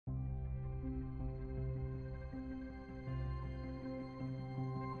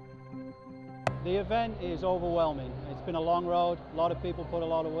The event is overwhelming. It's been a long road. A lot of people put a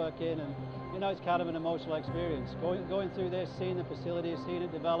lot of work in, and you know, it's kind of an emotional experience. Going through this, seeing the facility, seeing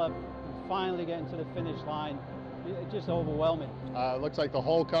it develop, and finally getting to the finish line, it's just overwhelming. It looks like the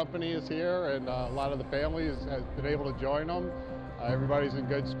whole company is here, and a lot of the families have been able to join them. Everybody's in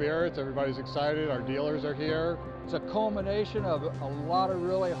good spirits. Everybody's excited. Our dealers are here. It's a culmination of a lot of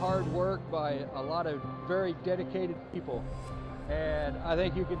really hard work by a lot of very dedicated people. And I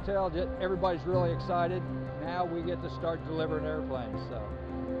think you can tell that everybody's really excited. Now we get to start delivering airplanes. So.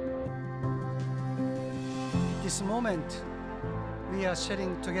 This moment we are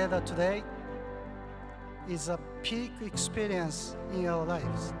sharing together today is a peak experience in our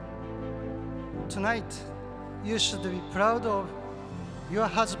lives. Tonight, you should be proud of your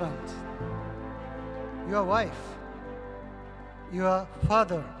husband, your wife, your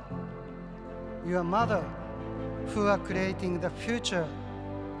father, your mother, who are creating the future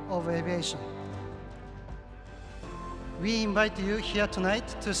of aviation. We invite you here tonight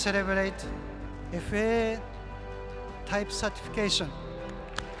to celebrate FAA type certification.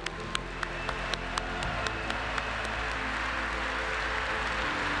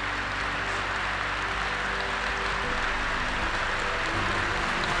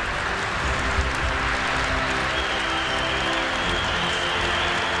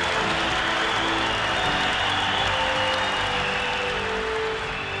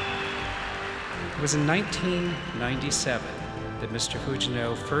 It was in 1997 that Mr.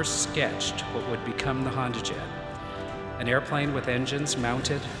 Fujino first sketched what would become the HondaJet, an airplane with engines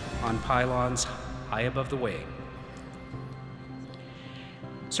mounted on pylons high above the wing.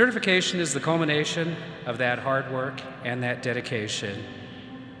 Certification is the culmination of that hard work and that dedication,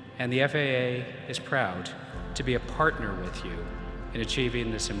 and the FAA is proud to be a partner with you in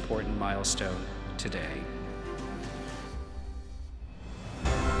achieving this important milestone today.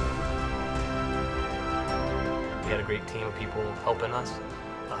 We had a great team of people helping us,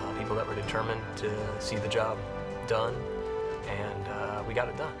 people that were determined to see the job done, and we got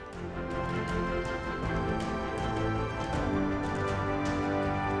it done.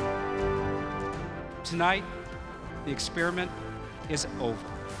 Tonight, the experiment is over.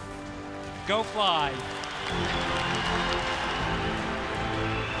 Go fly!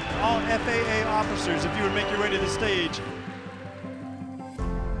 All FAA officers, if you would make your way to the stage,